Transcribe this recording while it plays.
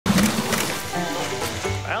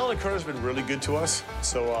Charlie Carter's been really good to us,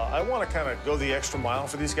 so I want to kind of go the extra mile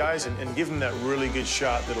for these guys and give them that really good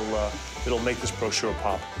shot that'll make this brochure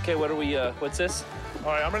pop. Okay, what are we, what's this?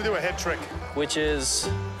 All right, I'm gonna do a head trick. Which is?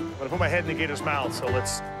 I'm gonna put my head in the gator's mouth, so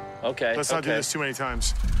let's not do this too many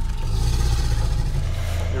times.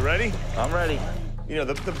 You ready? I'm ready. You know,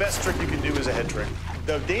 the best trick you can do is a head trick.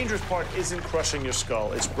 The dangerous part isn't crushing your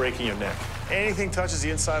skull, it's breaking your neck. Anything touches the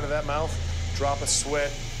inside of that mouth, drop of sweat,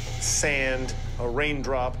 sand, a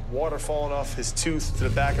raindrop, water falling off his tooth to the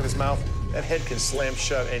back of his mouth, that head can slam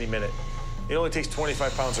shut any minute. It only takes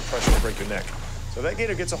 25 pounds of pressure to break your neck. So if that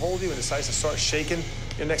gator gets a hold of you and decides to start shaking,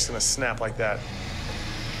 your neck's gonna snap like that.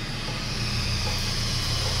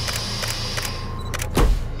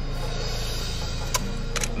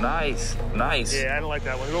 Nice, nice. Yeah, I didn't like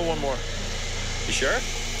that one. Go one more. You sure?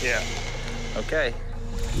 Yeah. Okay.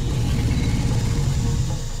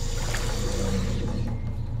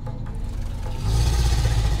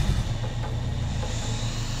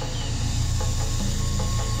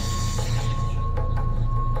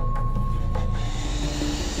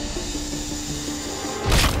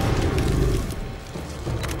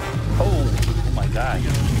 Oh my God.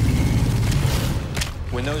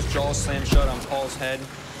 When those jaws slam shut on Paul's head,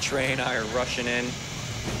 Trey and I are rushing in.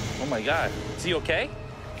 Oh my God. Is he okay?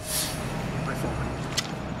 My fault.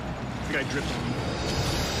 I think I dripped on him.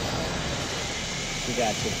 We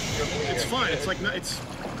got you. It's fine. It's like, it's...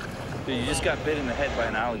 Dude, you just got bit in the head by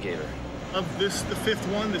an alligator. Of this, the fifth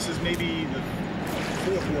one, this is maybe the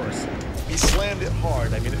fourth worst. He slammed it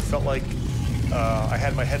hard. I mean, it felt like I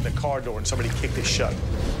had my head in the car door and somebody kicked it shut.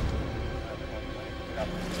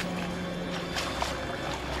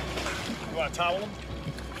 You want to towel him?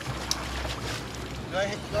 Go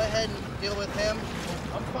ahead and deal with him.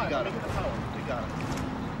 I'm fine. Got I'm it. making the towel. We got it.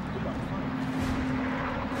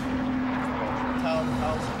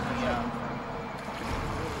 Towels. Yeah.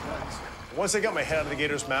 Once I got my head out of the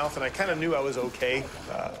gator's mouth, and I kind of knew I was okay,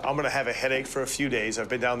 I'm going to have a headache for a few days. I've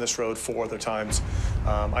been down this road 4 other times.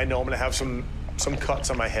 I know I'm going to have some cuts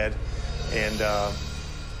on my head, and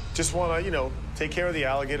just want to, you know, take care of the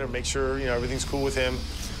alligator, make sure, you know, everything's cool with him,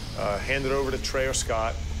 hand it over to Trey or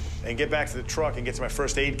Scott, and get back to the truck and get to my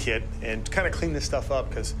first aid kit and kind of clean this stuff up,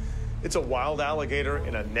 because it's a wild alligator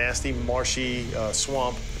in a nasty, marshy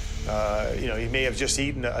swamp. You know, he may have just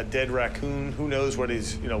eaten a dead raccoon. Who knows what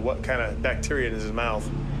he's, you know, what kind of bacteria is in his mouth.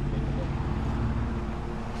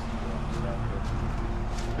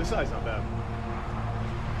 This side's not bad.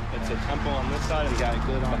 It's a temple on this side, and you got it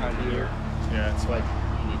good on behind the ear. Yeah, it's like,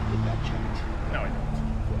 You need to get that checked. no, I don't.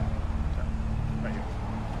 Right here.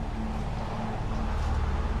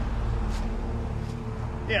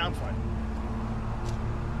 Yeah, I'm fine.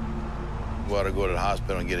 We ought to go to the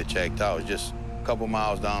hospital and get it checked out. It's just a couple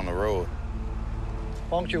miles down the road.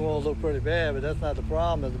 Puncture wounds look pretty bad, but that's not the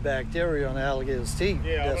problem. It's the bacteria on the alligator's teeth.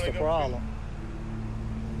 Yeah, That's the problem.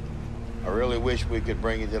 I really wish we could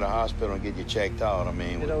bring you to the hospital and get you checked out. I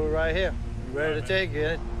mean, You know, we're right here. We're ready to take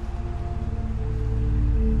it.